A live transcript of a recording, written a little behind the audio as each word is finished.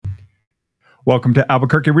Welcome to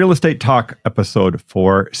Albuquerque Real Estate Talk, episode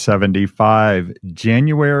 475,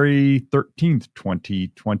 January 13th,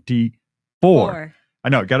 2024. I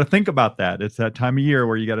know, got to think about that. It's that time of year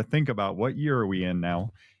where you got to think about what year are we in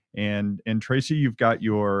now. And Tracy, you've got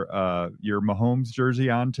your Mahomes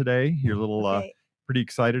jersey on today. You're a little pretty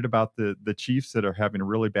excited about the Chiefs that are having a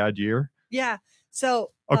really bad year. Yeah.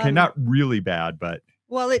 So not really bad, but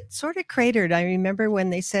it sort of cratered. I remember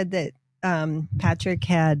when they said that Patrick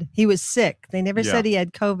he was sick. They never said he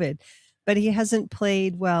had COVID, but he hasn't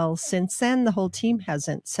played well since then. The whole team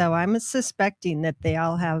hasn't. So I'm suspecting that they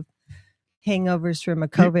all have hangovers from a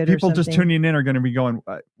COVID or something. People just tuning in are going to be going,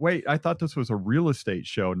 wait, I thought this was a real estate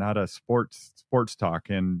show, not a sports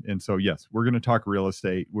talk. And so, yes, we're going to talk real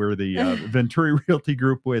estate. We're the Venturi Realty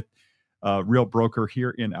Group with Real Broker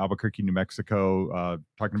here in Albuquerque, New Mexico,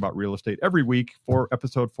 talking about real estate every week for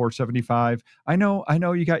episode 475. I know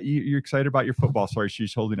you're excited about your football. Sorry,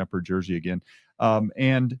 she's holding up her jersey again. But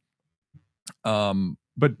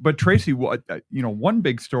Tracy, one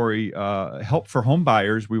big story, help for home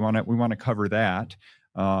buyers. We want to cover that.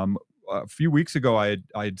 A few weeks ago, I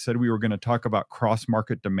had said we were going to talk about cross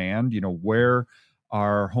market demand. Where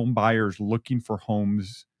are home buyers looking for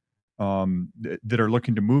homes that are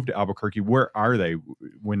looking to move to Albuquerque? Where are they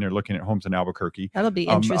when they're looking at homes in Albuquerque? That'll be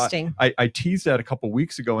interesting. I teased that a couple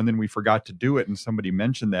weeks ago, and then we forgot to do it, and somebody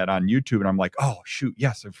mentioned that on YouTube, and I'm like, oh shoot,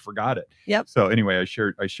 yes, I forgot it. Yep. So anyway, I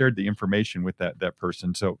shared the information with that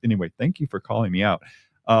person. So anyway, thank you for calling me out.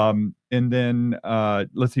 And then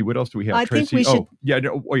let's see, what else do we have? I Tracy? think we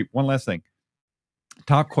should. Wait, one last thing.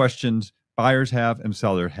 Top questions buyers have and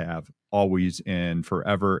sellers have always and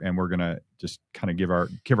forever, and we're gonna just kind of give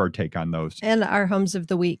our take on those and our homes of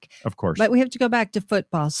the week, of course. But we have to go back to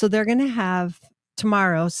football. So they're going to have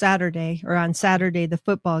tomorrow, Saturday, the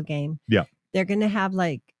football game. Yeah, they're going to have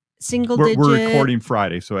like single digit. We're recording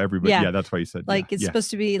Friday, so everybody. Yeah, that's why you said it's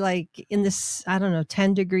supposed to be like in this, I don't know,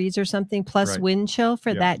 10 degrees or something plus wind chill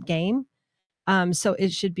for that game. So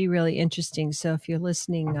it should be really interesting. So if you're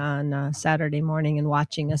listening on Saturday morning and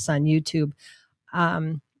watching us on YouTube,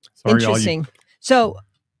 interesting. So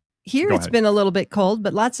here it's been a little bit cold,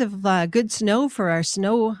 but lots of good snow for our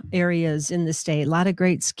snow areas in the state. A lot of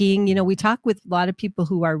great skiing. We talk with a lot of people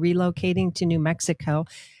who are relocating to New Mexico.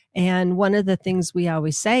 And one of the things we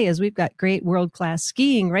always say is we've got great world-class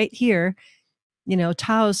skiing right here.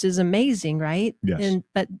 Taos is amazing, right? Yes.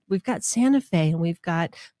 But we've got Santa Fe and we've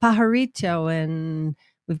got Pajarito and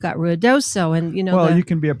we've got Ruidoso and, you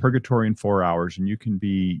can be at Purgatory in 4 hours, and you can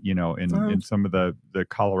be, in some of the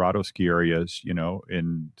Colorado ski areas,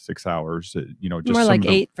 in 6 hours, just more like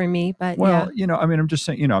 8 for me, but I'm just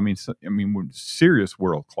saying, serious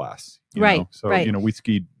world class, right? So, right. We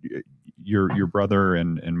skied, your brother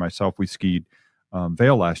and myself, we skied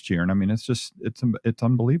Vail last year. And it's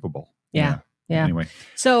unbelievable. Yeah. Yeah. Anyway,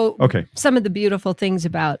 so some of the beautiful things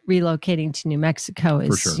about relocating to New Mexico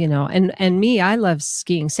is, sure. And me, I love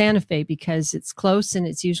skiing Santa Fe because it's close and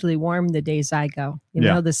it's usually warm the days I go.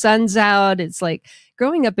 The sun's out. It's like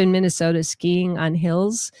growing up in Minnesota skiing on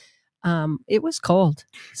hills. It was cold.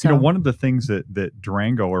 So one of the things that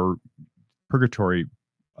Durango or Purgatory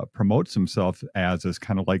promotes himself as is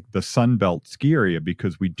kind of like the Sun Belt ski area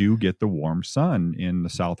because we do get the warm sun in the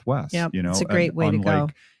Southwest. Yeah, it's a great way to go.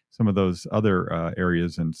 Some of those other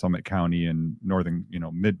areas in Summit County and northern,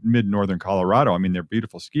 mid northern Colorado. They're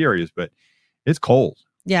beautiful ski areas, but it's cold.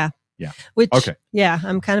 Yeah. Yeah.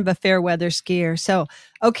 I'm kind of a fair weather skier. So,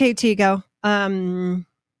 okay, Tigo,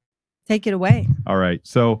 take it away. All right.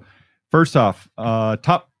 So first off,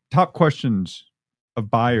 top questions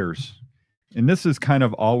of buyers. And this is kind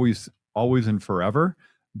of always and forever,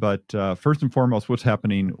 but first and foremost, what's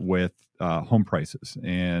happening with home prices?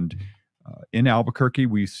 And in Albuquerque,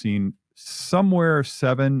 we've seen somewhere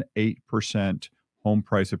 7-8% home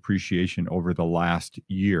price appreciation over the last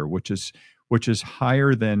year, which is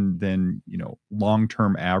higher than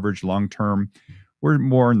long-term average. Long-term, we're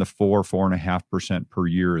more in the 4.5% per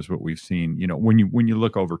year is what we've seen. When you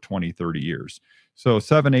look over 20, 30 years. So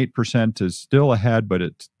 7-8% is still ahead, but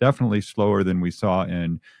it's definitely slower than we saw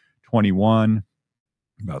in 21,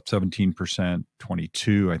 about 17%.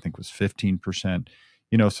 22, I think, was 15%.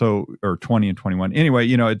 Or 20 and 21. Anyway,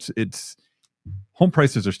 it's home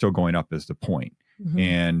prices are still going up is the point. Mm-hmm.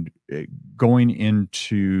 And going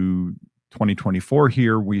into 2024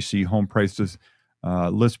 here, we see home prices,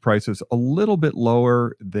 list prices a little bit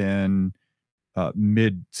lower than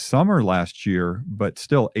mid-summer last year, but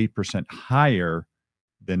still 8% higher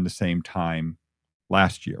than the same time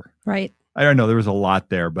last year. Right. I don't know. There was a lot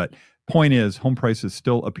there, but point is home prices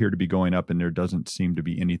still appear to be going up, and there doesn't seem to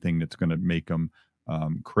be anything that's going to make them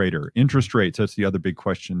crater. Interest rates, that's the other big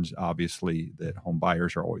questions, obviously, that home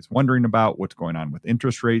buyers are always wondering about. What's going on with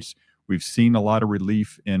interest rates? We've seen a lot of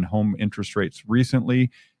relief in home interest rates recently.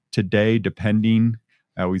 Today, depending,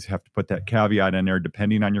 I always have to put that caveat in there,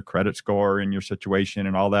 depending on your credit score and your situation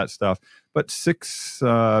and all that stuff. But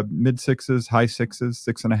mid sixes, high sixes,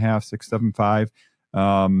 6.5,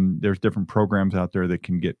 6.75. There's different programs out there that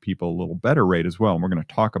can get people a little better rate as well. And we're going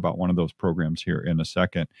to talk about one of those programs here in a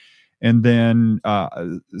second. And then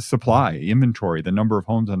supply, inventory, the number of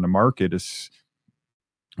homes on the market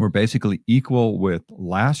we're basically equal with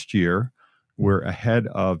last year. We're ahead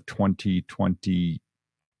of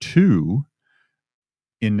 2022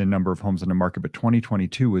 in the number of homes on the market, but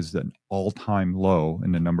 2022 is an all-time low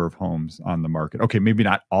in the number of homes on the market. Okay, maybe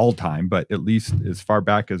not all time, but at least as far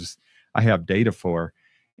back as I have data for.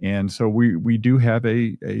 And so we do have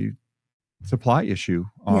a supply issue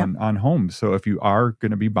on homes. So if you are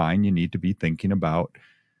going to be buying, you need to be thinking about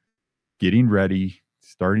getting ready,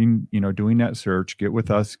 starting, doing that search. Get with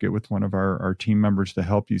us, get with one of our team members to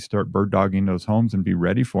help you start bird dogging those homes and be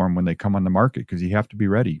ready for them when they come on the market, because you have to be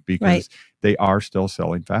ready, because they are still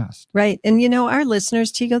selling fast. Right. And our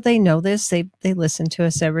listeners, Tigo, they know this. They listen to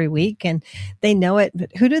us every week and they know it. But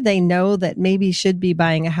who do they know that maybe should be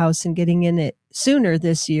buying a house and getting in it sooner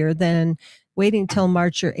this year than waiting till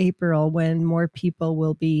March or April, when more people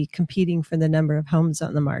will be competing for the number of homes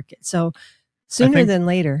on the market? So sooner than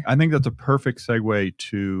later. I think that's a perfect segue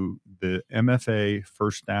to the MFA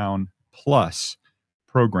First Down Plus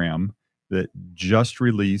program that just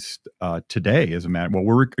released today. As a matter, well,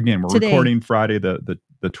 we're recording Friday the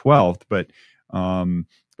 12th, but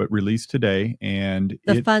released today, and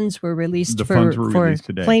the funds were released for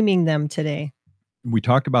today. Claiming them today. We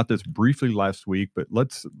talked about this briefly last week, but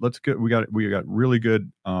let's get we got really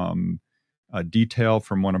good detail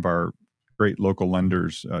from one of our great local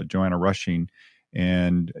lenders, Joanna Rushing,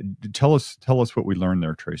 and tell us what we learned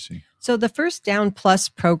there, Tracy. So the First Down Plus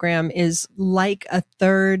program is like a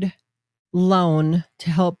third loan to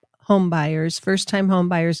help first-time home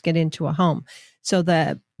buyers get into a home. So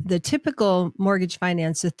the typical Mortgage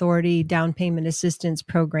Finance Authority down payment assistance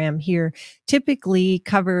program here typically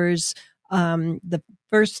covers the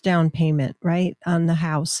first down payment, right, on the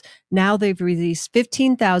house. Now they've released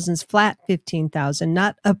 $15,000, flat $15,000,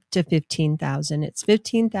 not up to $15,000. It's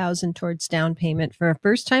 $15,000 towards down payment for a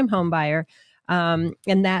first-time home buyer. And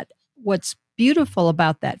that what's beautiful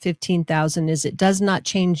about that $15,000 is it does not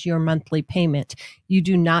change your monthly payment. You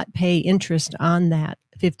do not pay interest on that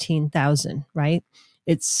 $15,000, right?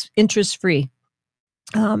 It's interest-free,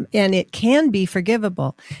 and it can be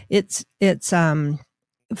forgivable. It's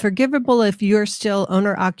forgivable if you're still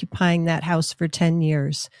owner occupying that house for 10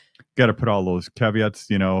 years. Got to put all those caveats,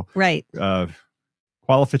 right.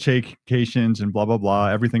 Qualifications and blah, blah, blah,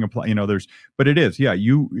 everything apply, but it is,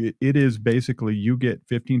 it is basically, you get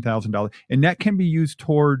 $15,000 and that can be used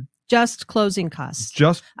toward just closing costs.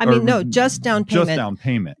 Just down payment. Just down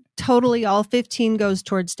payment. Totally. All 15 goes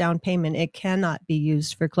towards down payment. It cannot be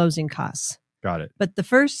used for closing costs. Got it. But the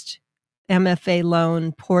first MFA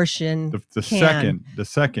loan portion, the second,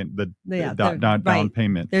 down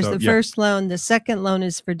payment. There's first loan. The second loan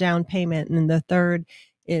is for down payment, and the third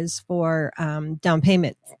is for down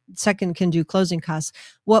payment. Second can do closing costs.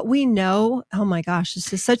 What we know, oh my gosh,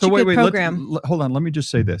 this is such a good program. Hold on, let me just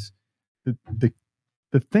say this. The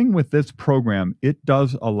thing with this program, it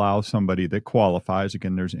does allow somebody that qualifies,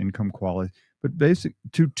 again, there's income quality, but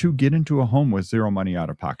to get into a home with zero money out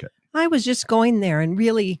of pocket. I was just going there, and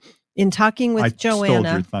really, in talking with Joanna,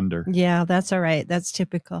 stole your thunder. Yeah, that's all right. That's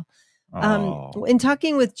typical. In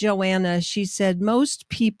talking with Joanna, she said most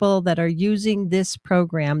people that are using this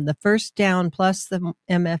program, the First Down plus the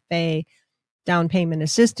MFA down payment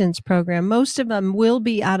assistance program, most of them will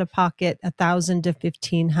be out of pocket $1,000 to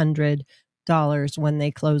 $1,500 when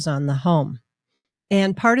they close on the home.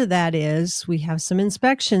 And part of that is we have some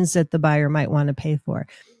inspections that the buyer might want to pay for.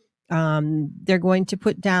 They're going to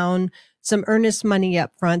put down some earnest money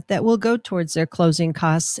up front that will go towards their closing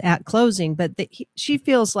costs at closing. But she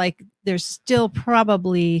feels like there's still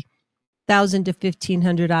probably $1,000 to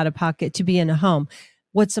 $1,500 out of pocket to be in a home.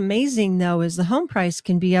 What's amazing, though, is the home price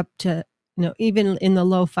can be up to, even in the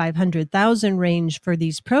low 500,000 range for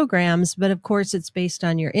these programs. But of course, it's based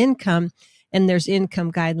on your income, and there's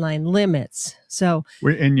income guideline limits. So,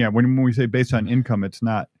 when we say based on income, it's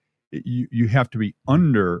not. You have to be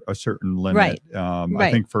under a certain limit. Right. I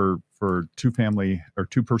think for for two-family or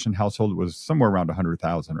two-person household was somewhere around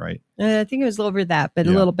 100,000, right? I think it was over that, but a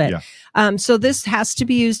little bit. Yeah. So this has to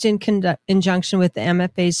be used in conjunction with the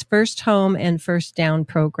MFA's first home and first down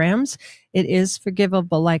programs. It is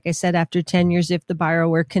forgivable, like I said, after 10 years if the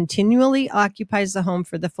borrower continually occupies the home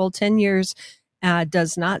for the full 10 years,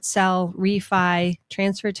 does not sell, refi,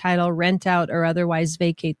 transfer title, rent out, or otherwise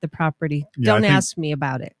vacate the property. Don't ask me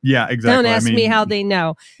about it. Yeah, exactly. Don't ask me how they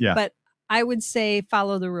know. Yeah. But I would say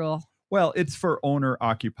follow the rule. Well, it's for owner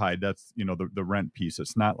occupied. That's, the rent piece.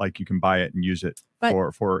 It's not like you can buy it and use it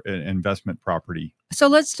for an investment property. So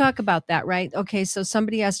let's talk about that, right? Okay, so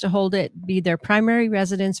somebody has to hold it, be their primary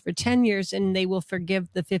residence for 10 years, and they will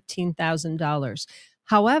forgive the $15,000.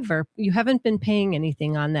 However, you haven't been paying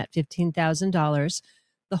anything on that $15,000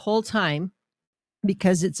 the whole time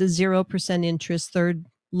because it's a 0% interest third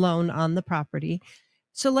loan on the property.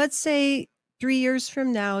 So let's say 3 years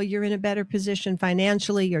from now, you're in a better position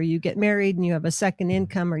financially, or you get married and you have a second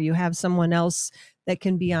income, or you have someone else that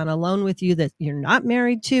can be on a loan with you that you're not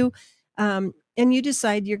married to. And you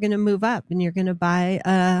decide you're going to move up and you're going to buy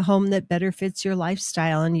a home that better fits your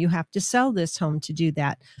lifestyle. And you have to sell this home to do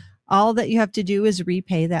that. All that you have to do is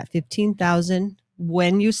repay that $15,000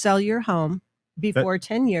 when you sell your home before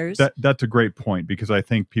 10 years. That's a great point, because I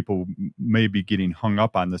think people may be getting hung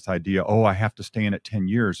up on this idea. Oh, I have to stay in it 10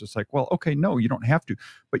 years. It's like, well, okay, no, you don't have to,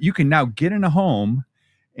 but you can now get in a home.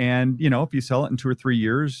 And, if you sell it in 2 or 3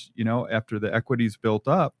 years, after the equity's built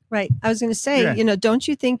up. Right. I was going to say, don't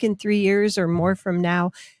you think in 3 years or more from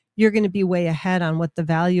now, you're going to be way ahead on what the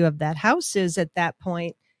value of that house is at that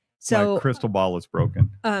point? So my crystal ball is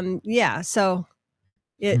broken. So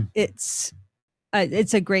it's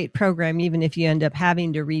a great program, even if you end up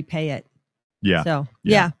having to repay it. Yeah. So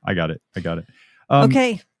yeah. I got it.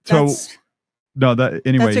 Okay. That's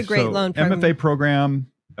a great loan program. MFA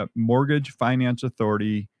program, Mortgage Finance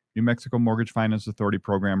Authority, New Mexico Mortgage Finance Authority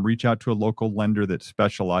program. Reach out to a local lender that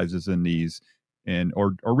specializes in these,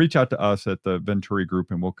 or reach out to us at the Venturi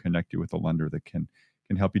Group, and we'll connect you with a lender that can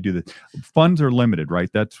help you do this. Funds are limited,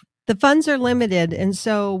 right? The funds are limited. And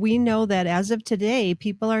so we know that as of today,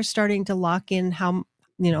 people are starting to lock in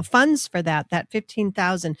funds for that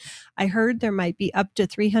 15,000. I heard there might be up to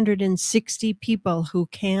 360 people who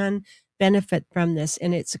can benefit from this.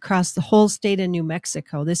 And it's across the whole state of New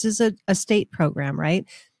Mexico. This is a state program, right?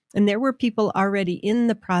 And there were people already in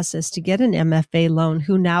the process to get an MFA loan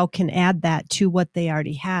who now can add that to what they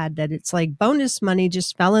already had, that it's like bonus money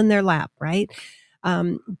just fell in their lap, right?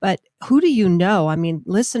 But who do you know? I mean,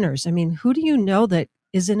 listeners, who do you know that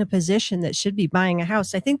is in a position that should be buying a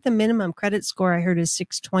house? I think the minimum credit score I heard is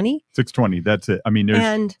 620. 620. That's it.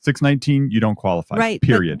 There's 619. You don't qualify. Right.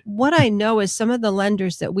 Period. But what I know is some of the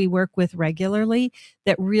lenders that we work with regularly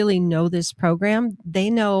that really know this program,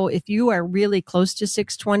 they know if you are really close to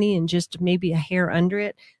 620 and just maybe a hair under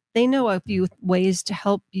it, they know a few ways to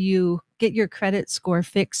help you get your credit score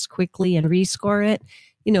fixed quickly and rescore it.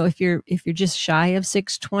 If you're just shy of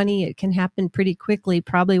 620, it can happen pretty quickly,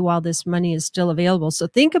 probably while this money is still available. So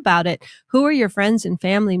think about it. Who are your friends and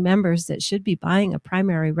family members that should be buying a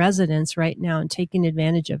primary residence right now and taking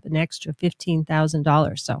advantage of an extra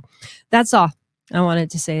 $15,000? So that's all. I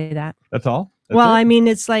wanted to say that. That's all?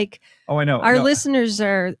 It's like, oh, I know. Our listeners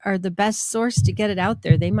are the best source to get it out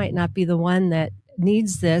there. They might not be the one that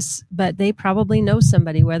needs this, but they probably know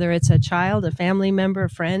somebody, whether it's a child, a family member, a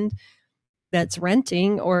friend that's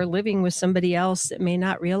renting or living with somebody else that may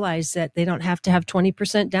not realize that they don't have to have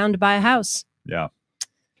 20% down to buy a house. Yeah.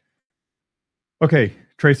 Okay,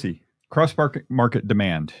 Tracy, cross market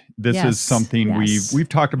demand. This is something we've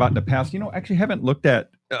talked about in the past. Actually haven't looked at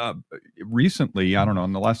recently. I don't know,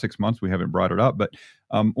 in the last 6 months we haven't brought it up, but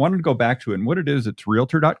wanted to go back to it. And what it is, it's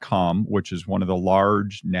realtor.com, which is one of the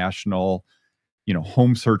large national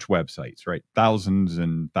home search websites, right? Thousands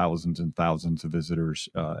and thousands and thousands of visitors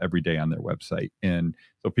every day on their website. And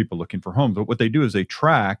so people looking for homes. But what they do is they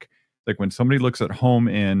track, like when somebody looks at home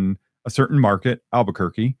in a certain market,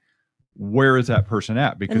 Albuquerque, where is that person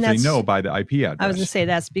at? Because they know by the IP address. I was going to say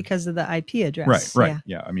that's because of the IP address. Right.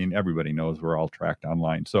 Yeah. Everybody knows we're all tracked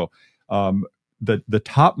online. So the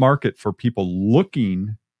top market for people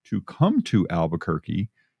looking to come to Albuquerque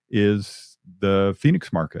is the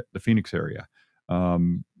Phoenix market, the Phoenix area.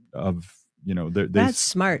 That's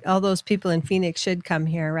smart. All those people in Phoenix should come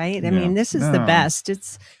here, right? This is the best.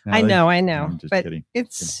 I know, but kidding.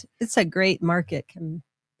 It's a great market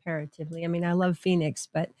comparatively. I love Phoenix,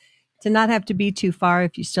 but to not have to be too far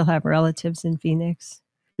if you still have relatives in Phoenix.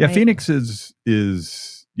 Yeah. Right? Phoenix is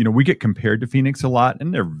we get compared to Phoenix a lot,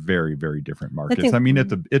 and they're very, very different markets.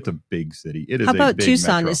 It's a big city. It is. How about a big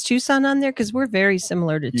Tucson? Metro. Is Tucson on there? Because we're very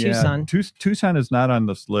similar to Tucson. Tucson is not on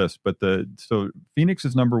this list, but so Phoenix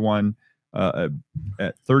is number one at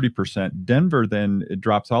 30%. Denver then it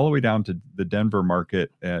drops all the way down to the Denver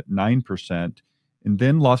market at 9%. And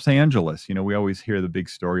then Los Angeles, we always hear the big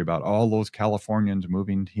story about all those Californians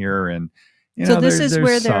moving here. And so this is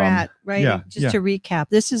where they're at, right? Yeah, to recap,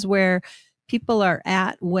 this is where people are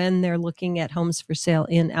at when they're looking at homes for sale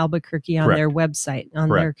in Albuquerque on their website, on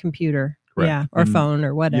their computer, or phone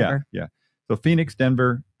or whatever. Yeah. So Phoenix,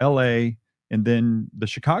 Denver, LA, and then the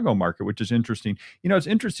Chicago market, which is interesting. It's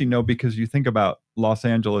interesting, though, because you think about Los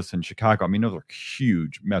Angeles and Chicago. I mean, those are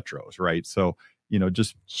huge metros, right? So,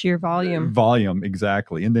 just sheer volume. Volume,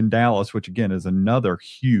 exactly. And then Dallas, which again is another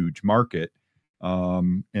huge market.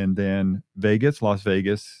 And then Las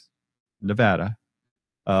Vegas, Nevada.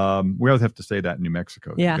 We always have to say that in New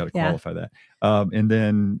Mexico. Yeah, you got to qualify that. And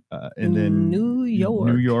then New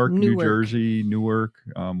York, New Jersey, Newark,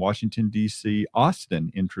 Washington D.C.,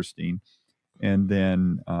 Austin. Interesting, and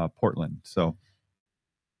then Portland. So.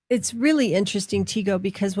 It's really interesting, Tigo,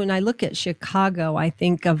 because when I look at Chicago, I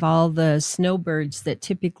think of all the snowbirds that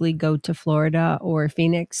typically go to Florida or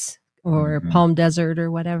Phoenix or Palm Desert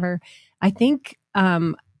or whatever. I think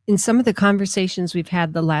in some of the conversations we've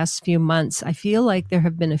had the last few months, I feel like there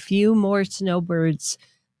have been a few more snowbirds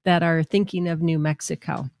that are thinking of New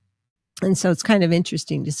Mexico. And so it's kind of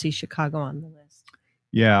interesting to see Chicago on the list.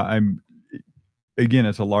 Yeah,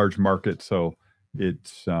 it's a large market, so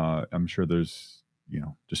it's I'm sure there's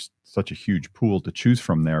just such a huge pool to choose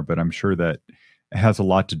from there, but I'm sure that it has a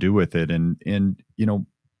lot to do with it. And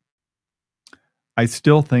I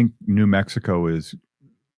still think New Mexico is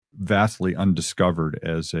vastly undiscovered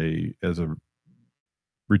as a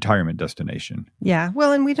retirement destination. Yeah.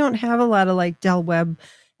 Well, and we don't have a lot of like Del Webb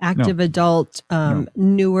active adult,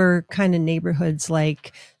 newer kind of neighborhoods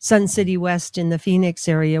like Sun City West in the Phoenix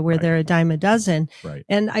area where they're a dime a dozen. Right.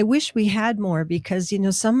 And I wish we had more because,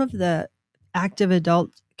 some of the active adult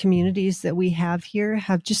communities that we have here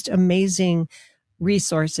have just amazing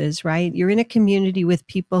resources, right? You're in a community with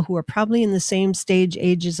people who are probably in the same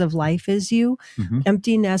ages of life as you,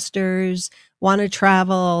 empty nesters, want to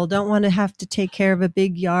travel, don't want to have to take care of a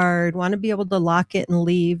big yard, want to be able to lock it and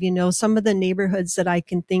leave. Some of the neighborhoods that I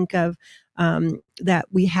can think of that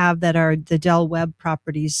we have that are the Del Webb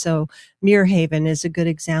properties. So Muir Haven is a good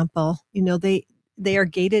example. They are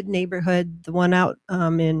gated neighborhood. The one out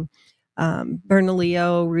in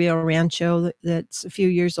Bernalillo, Rio Rancho, that's a few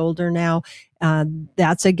years older now.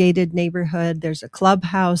 That's a gated neighborhood. There's a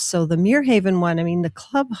clubhouse. So the Muir Haven one, the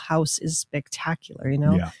clubhouse is spectacular,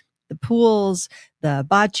 the pools, the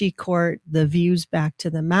bocce court, the views back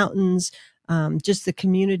to the mountains, just the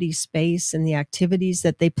community space and the activities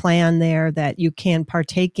that they plan there that you can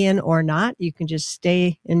partake in or not. You can just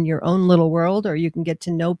stay in your own little world, or you can get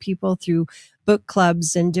to know people through book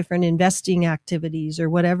clubs and different investing activities or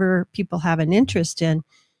whatever people have an interest in.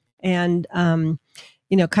 And,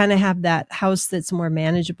 kind of have that house that's more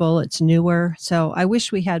manageable. It's newer. So I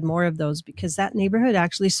wish we had more of those because that neighborhood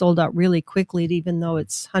actually sold out really quickly, even though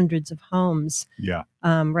it's hundreds of homes. Yeah.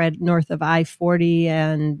 Right north of I-40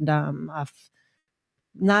 and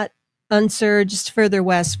not Unser, just further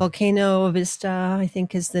west. Volcano Vista, I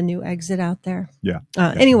think, is the new exit out there. Yeah.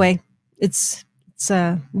 Anyway, it's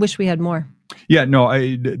wish we had more. Yeah, no,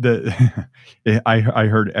 I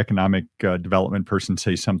heard economic development person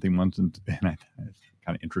say something once, and it's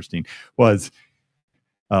kind of interesting. Was,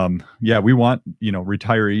 we want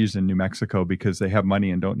retirees in New Mexico because they have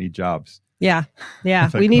money and don't need jobs. Yeah,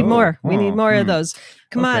 we need more. We need more of those.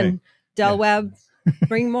 Come on, Del Webb,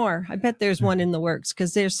 bring more. I bet there's one in the works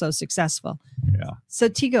because they're so successful. Yeah. So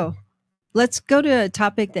Tigo, let's go to a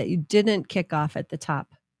topic that you didn't kick off at the top.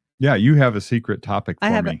 Yeah, you have a secret topic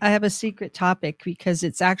for me. I have a secret topic because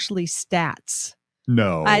it's actually stats.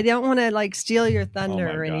 No. I don't want to steal your thunder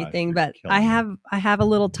or anything, but I have a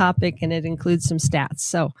little topic and it includes some stats.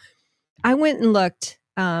 So I went and looked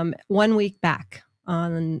 1 week back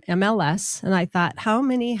on MLS and I thought, how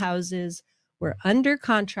many houses were under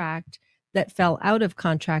contract that fell out of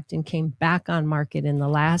contract and came back on market in the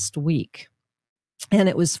last week? And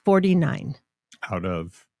it was 49. Out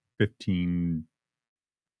of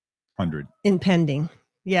 1,500. In pending.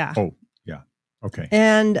 Yeah. Oh, yeah. Okay.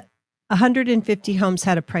 And 150 homes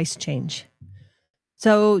had a price change.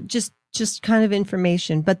 So just kind of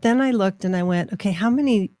information. But then I looked and I went, okay, how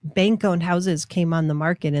many bank-owned houses came on the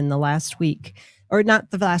market in the last week? Or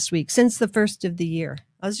not the last week, since the first of the year.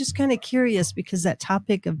 I was just kind of curious because that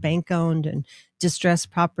topic of bank-owned and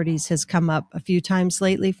distressed properties has come up a few times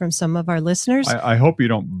lately from some of our listeners. I hope you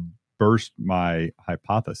don't burst my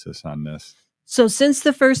hypothesis on this. So since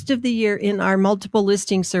the first of the year in our multiple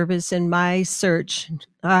listing service, in my search,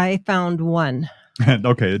 I found one.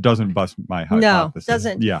 Okay, it doesn't bust my hypothesis. No,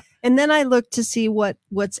 doesn't. Yeah. And then I looked to see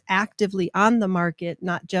what's actively on the market,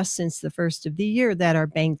 not just since the first of the year, that are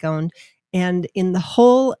bank owned. And in the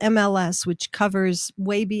whole MLS, which covers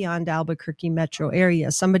way beyond Albuquerque metro area,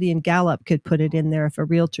 somebody in Gallup could put it in there if a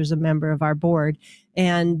realtor's a member of our board.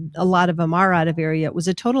 And a lot of them are out of area. It was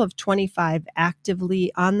a total of 25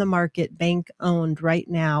 actively on the market, bank owned right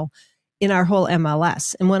now in our whole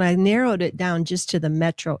MLS. And when I narrowed it down just to the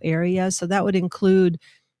metro area, so that would include,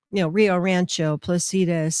 Rio Rancho,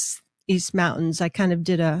 Placitas, East Mountains. I kind of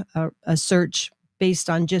did a search based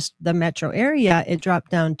on just the metro area. It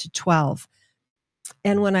dropped down to 12.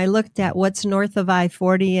 And when I looked at what's north of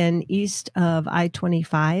I-40 and east of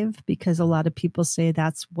I-25, because a lot of people say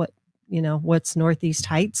that's what's Northeast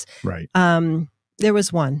Heights. Right. There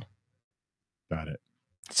was one. Got it.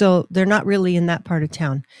 So they're not really in that part of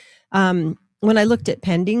town. When I looked at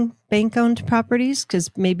pending bank-owned properties,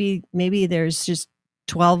 because maybe there's just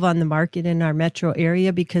 12 on the market in our metro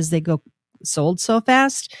area because they go sold so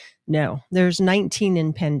fast. No, there's 19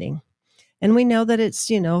 in pending. And we know that it's,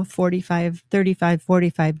 35,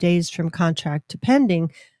 45 days from contract to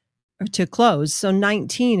pending or to close. So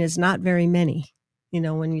 19 is not very many,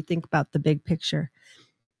 when you think about the big picture.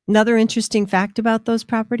 Another interesting fact about those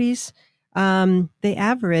properties, they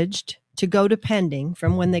averaged to go to pending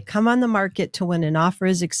from when they come on the market to when an offer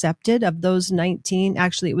is accepted. Of those 19,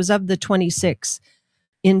 actually it was of the 26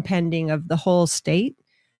 in pending of the whole state.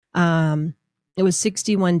 It was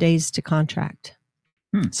 61 days to contract.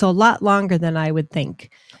 So a lot longer than I would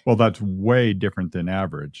think. Well, that's way different than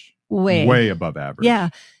average. Way above average. Yeah.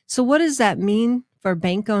 So what does that mean for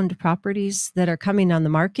bank-owned properties that are coming on the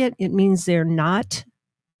market? It means they're not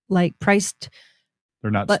priced.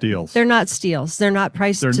 They're not steals. They're not steals. They're not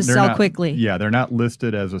priced to sell quickly. Yeah, they're not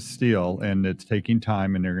listed as a steal, and it's taking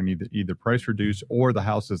time, and they're going to either price reduce or the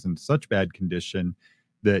house is in such bad condition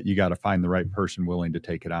that you got to find the right person willing to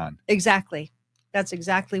take it on. Exactly. That's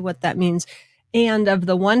exactly what that means. And of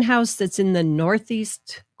the one house that's in the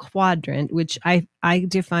northeast quadrant, which I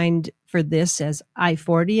defined for this as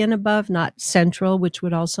I-40 and above, not central, which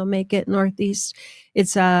would also make it northeast.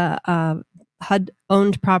 It's a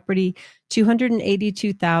HUD-owned property,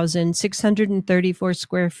 282,634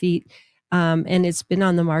 square feet, and it's been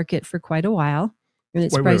on the market for quite a while. And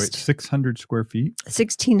it's priced 600 square feet?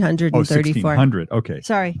 1,634. 1,600. Okay.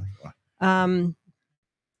 Sorry.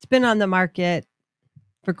 It's been on the market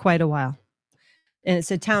for quite a while. And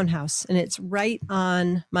it's a townhouse, and it's right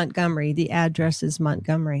on Montgomery. The address is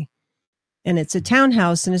Montgomery. And it's a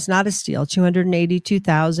townhouse, and it's not a steal.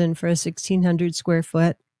 282,000 for a 1,600 square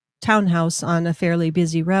foot townhouse on a fairly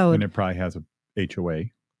busy road. And it probably has a HOA.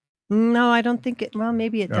 No, I don't think it. Well,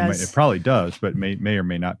 maybe it does. It probably does, but may or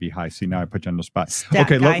may not be high. See, now I put you on the spot. Stat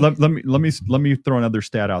okay, guy. let me throw another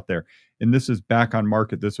stat out there. And this is back on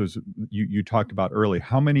market. This was you talked about early.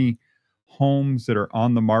 How many homes that are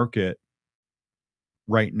on the market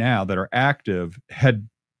right now that are active had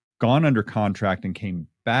gone under contract and came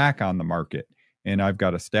back on the market? And I've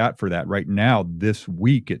got a stat for that right now. This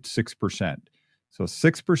week it's 6%. So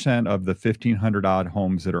 6% of the 1,500 odd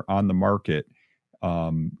homes that are on the market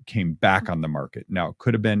came back on the market. Now, it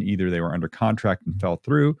could have been either they were under contract and fell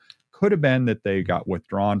through, could have been that they got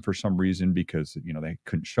withdrawn for some reason because they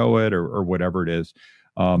couldn't show it or whatever it is.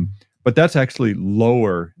 But that's actually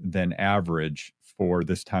lower than average for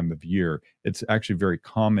this time of year. It's actually very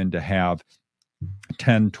common to have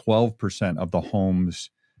 10, 12% of the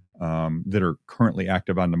homes that are currently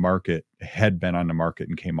active on the market had been on the market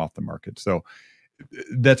and came off the market. So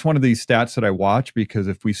that's one of these stats that I watch, because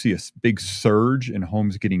if we see a big surge in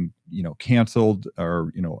homes getting, canceled,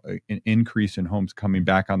 or, an increase in homes coming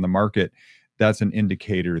back on the market, that's an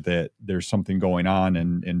indicator that there's something going on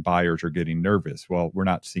and buyers are getting nervous. Well, we're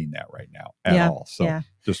not seeing that right now at all. So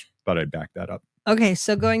just thought I'd back that up. Okay,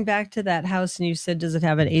 so going back to that house, and you said, does it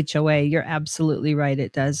have an HOA? You're absolutely right.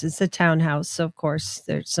 It does. It's a townhouse. So, of course,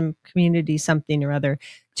 there's some community something or other.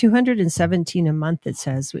 $217 a month, it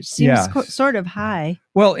says, which seems sort of high.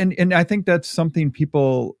 Well, and I think that's something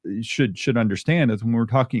people should understand is when we're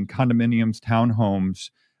talking condominiums, townhomes,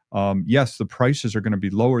 yes, the prices are going to be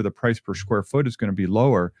lower. The price per square foot is going to be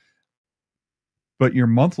lower. But your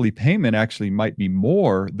monthly payment actually might be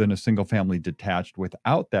more than a single family detached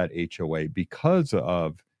without that HOA because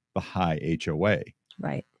of the high HOA.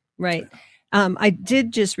 Right. I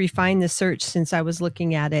did just refine the search since I was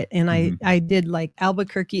looking at it. And I did like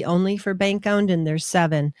Albuquerque only for bank owned, and there's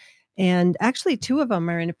 7. And actually, two of them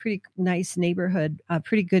are in a pretty nice neighborhood, a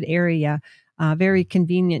pretty good area, very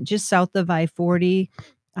convenient, just south of I-40,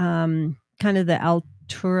 kind of the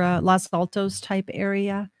Altura, Los Altos type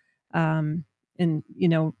area. And,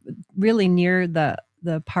 really near the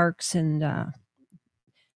parks, and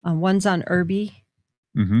one's on Irby,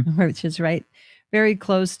 which is right very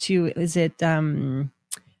close to, it's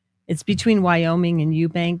between Wyoming and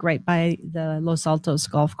Eubank, right by the Los Altos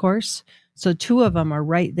golf course. So two of them are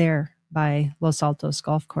right there by Los Altos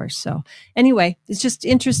golf course. So anyway, it's just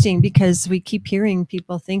interesting because we keep hearing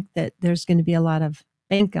people think that there's going to be a lot of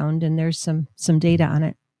bank owned, and there's some data on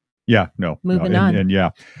it. Yeah, no. Moving on. And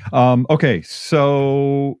yeah. Okay,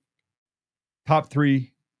 so top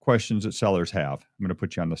 3 questions that sellers have. I'm going to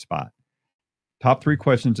put you on the spot. Top 3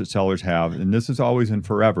 questions that sellers have, and this is always and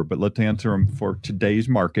forever, but let's answer them for today's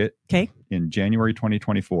market. Okay. In January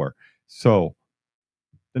 2024. So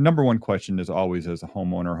the number one question is always, as a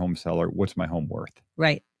homeowner, home seller, what's my home worth?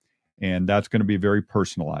 Right. And that's going to be very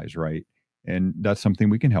personalized, right? And that's something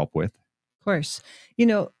we can help with. Of course.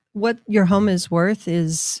 What your home is worth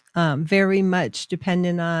is very much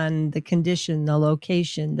dependent on the condition, the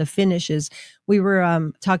location, the finishes. We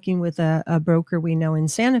were talking with a broker we know in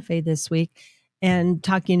Santa Fe this week, and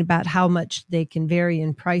talking about how much they can vary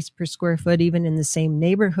in price per square foot, even in the same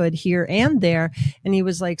neighborhood here and there. And he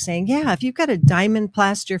was like saying, yeah, if you've got a diamond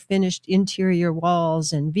plaster finished interior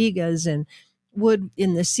walls and vigas and wood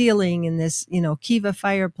in the ceiling and this, Kiva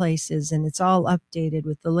fireplaces, and it's all updated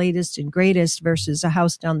with the latest and greatest, versus a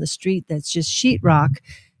house down the street that's just sheetrock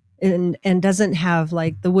and doesn't have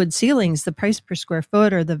like the wood ceilings, the price per square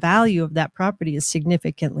foot or the value of that property is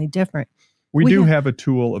significantly different. We do have a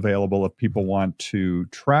tool available if people want to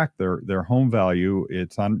track their home value.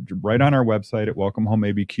 It's right on our website at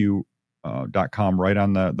welcomehomeabq.com, right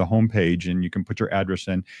on the homepage, and you can put your address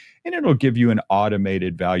in, and it'll give you an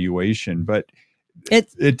automated valuation. But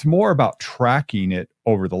it's more about tracking it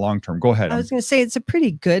over the long term. Go ahead. I was going to say it's a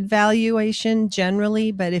pretty good valuation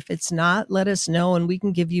generally, but if it's not, let us know and we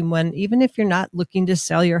can give you one. Even if you're not looking to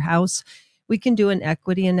sell your house, we can do an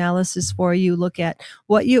equity analysis for you, look at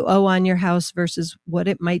what you owe on your house versus what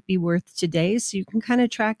it might be worth today. So you can kind of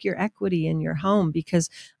track your equity in your home, because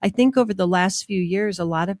I think over the last few years, a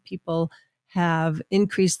lot of people have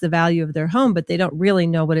increased the value of their home, but they don't really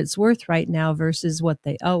know what it's worth right now versus what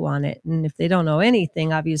they owe on it. And if they don't owe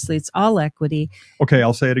anything, obviously it's all equity. Okay,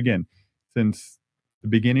 I'll say it again. Since the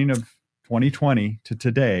beginning of 2020 to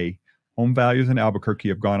today, home values in Albuquerque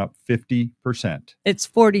have gone up 50%. It's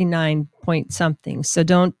 49 point something. So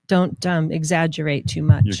don't exaggerate too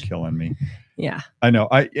much. You're killing me. Yeah. I know.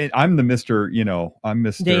 I'm the Mr. I'm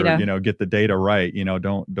Mr. Data. Get the data right.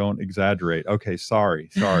 Don't exaggerate. Okay. Sorry.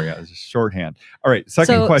 It's a shorthand. All right.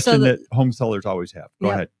 Second question that home sellers always have.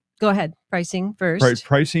 Go ahead. Go ahead. Pricing first.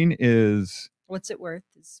 Pricing is what's it worth?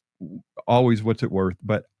 Always what's it worth,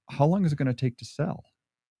 but how long is it going to take to sell?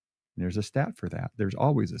 There's a stat for that. There's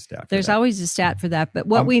always a stat for that. But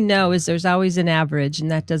what we know is there's always an average, and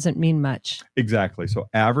that doesn't mean much. Exactly. So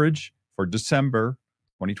average for December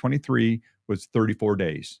 2023 was 34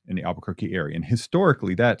 days in the Albuquerque area. And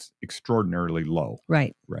historically, that's extraordinarily low.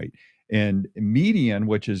 Right. And median,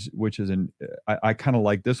 which is I kind of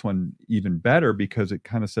like this one even better, because it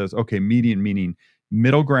kind of says, okay, median meaning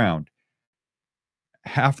middle ground.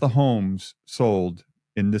 Half the homes sold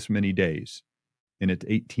in this many days, and it's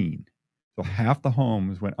 18. So half the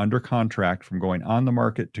homes went under contract from going on the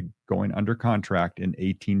market to going under contract in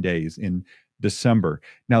 18 days in December.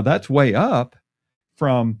 Now that's way up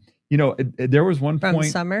from, there was one from point.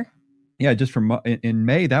 From summer? Yeah, just from in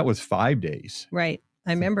May, that was 5 days. Right.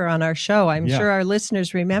 I remember on our show, I'm sure our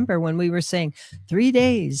listeners remember when we were saying 3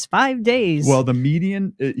 days, 5 days. Well, the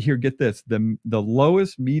median, here, get this, the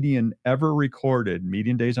lowest median ever recorded,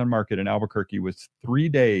 median days on market in Albuquerque, was 3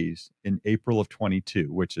 days in April of 22,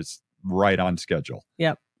 which is right on schedule.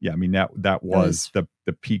 Yep. Yeah, I mean, that was the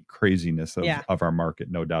peak craziness of our market,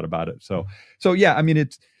 no doubt about it. So yeah, I mean,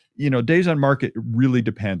 it's, days on market really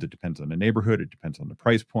depends. It depends on the neighborhood. It depends on the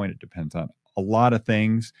price point. It depends on a lot of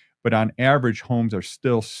things. But on average, homes are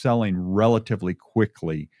still selling relatively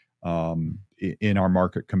quickly in our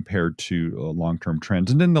market compared to long-term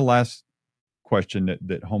trends. And then the last question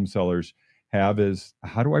that home sellers have is,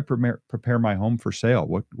 how do I prepare my home for sale?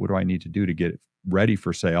 What do I need to do to get it ready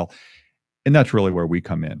for sale? And that's really where we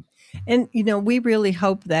come in. And, we really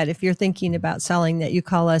hope that if you're thinking about selling, that you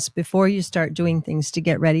call us before you start doing things to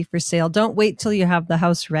get ready for sale. Don't wait till you have the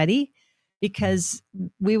house ready, because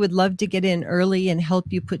we would love to get in early and help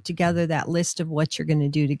you put together that list of what you're going to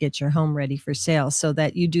do to get your home ready for sale, so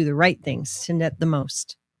that you do the right things to net the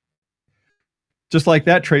most. Just like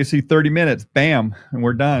that, Tracy, 30 minutes, bam, and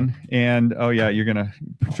we're done. And oh yeah, you're gonna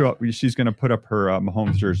show up. She's gonna put up her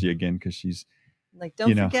Mahomes jersey again because she's like,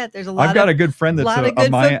 don't forget, there's a lot. I've got a good friend that's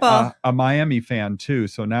a Miami fan too.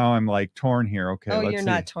 So now I'm like torn here. Okay, you're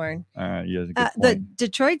not torn. Yeah, that's a good point. The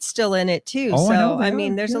Detroit's still in it too. Oh, so I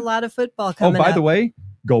mean, there's a lot of football coming. Oh, by the way,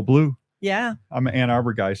 go blue. Yeah, I'm an Ann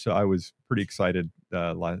Arbor guy, so I was pretty excited.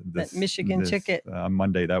 That Michigan ticket on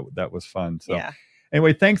Monday. That was fun. So. Yeah.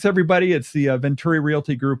 Anyway, thanks everybody. It's the Venturi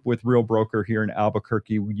Realty Group with Real Broker here in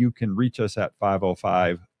Albuquerque. You can reach us at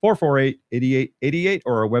 505-448-8888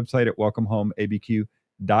 or our website at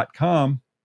welcomehomeabq.com.